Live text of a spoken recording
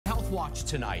HealthWatch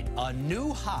tonight, a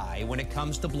new high when it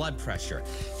comes to blood pressure.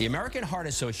 The American Heart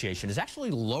Association is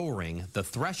actually lowering the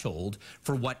threshold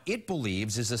for what it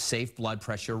believes is a safe blood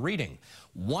pressure reading.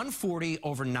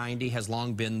 140/90 has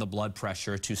long been the blood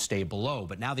pressure to stay below,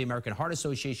 but now the American Heart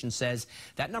Association says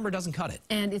that number doesn't cut it.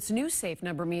 And its new safe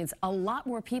number means a lot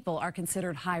more people are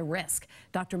considered high risk.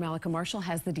 Dr. Mallika Marshall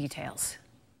has the details.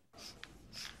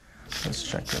 Let's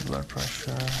check your blood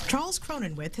pressure. Charles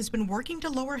Cronenwith has been working to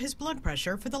lower his blood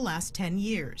pressure for the last 10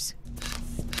 years.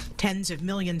 Tens of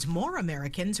millions more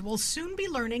Americans will soon be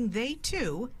learning they,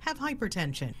 too, have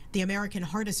hypertension. The American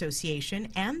Heart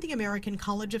Association and the American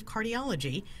College of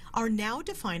Cardiology are now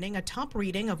defining a top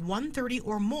reading of 130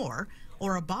 or more,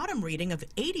 or a bottom reading of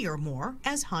 80 or more,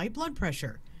 as high blood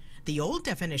pressure. The old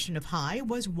definition of high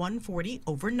was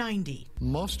 140/90.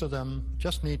 Most of them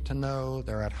just need to know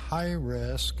they're at high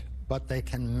risk, but they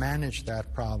can manage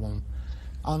that problem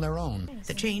on their own.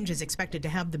 The change is expected to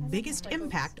have the biggest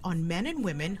impact on men and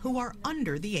women who are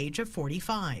under the age of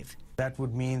 45. That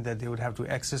would mean that they would have to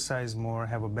exercise more,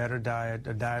 have a better diet,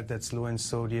 a diet that's low in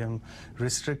sodium,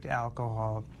 restrict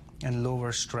alcohol, and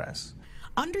lower stress.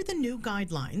 Under the new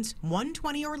guidelines,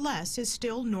 120 or less is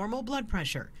still normal blood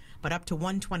pressure, but up to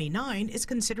 129 is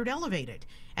considered elevated,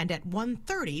 and at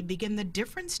 130 begin the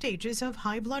different stages of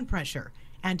high blood pressure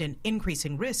and an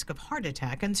increasing risk of heart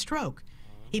attack and stroke.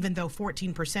 Even though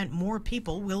 14% more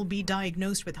people will be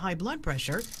diagnosed with high blood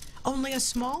pressure, only a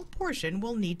small portion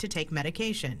will need to take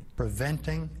medication.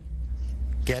 Preventing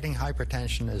getting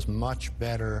hypertension is much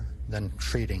better than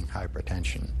treating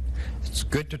hypertension. It's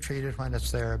good to treat it when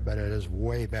it's there, but it is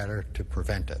way better to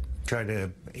prevent it. Try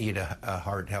to eat a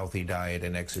heart-healthy diet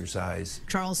and exercise.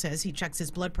 Charles says he checks his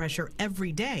blood pressure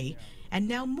every day, and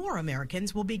now more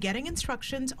Americans will be getting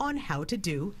instructions on how to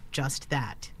do just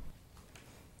that.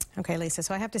 Okay, Lisa,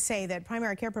 so I have to say that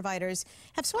primary care providers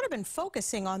have sort of been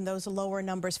focusing on those lower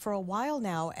numbers for a while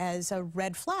now as a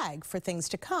red flag for things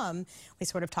to come. We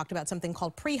sort of talked about something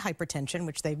called pre-hypertension,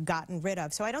 which they've gotten rid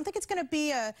of. So I don't think it's going to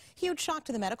be a huge shock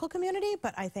to the medical community,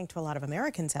 but I think to a lot of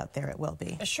Americans out there it will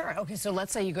be. Sure. Okay, so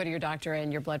let's say you go to your doctor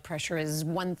and your blood pressure is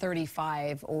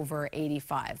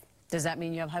 135/85. Does that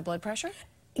mean you have high blood pressure?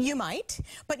 You might,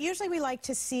 but usually we like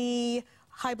to see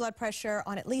high blood pressure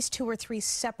on at least 2 or 3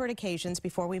 separate occasions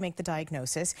before we make the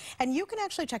diagnosis. And you can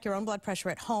actually check your own blood pressure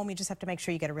at home. You just have to make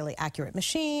sure you get a really accurate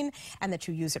machine and that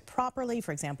you use it properly.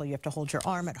 For example, you have to hold your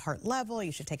arm at heart level.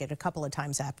 You should take it a couple of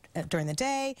times during the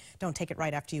day. Don't take it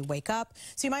right after you wake up.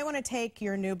 So you might want to take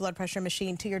your new blood pressure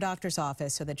machine to your doctor's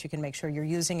office so that you can make sure you're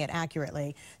using it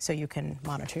accurately so you can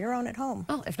monitor your own at home.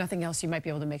 Well, if nothing else, you might be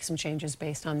able to make some changes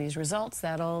based on these results.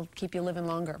 That'll keep you living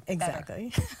longer. Exactly.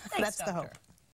 Thanks, That's Doctor. the hope.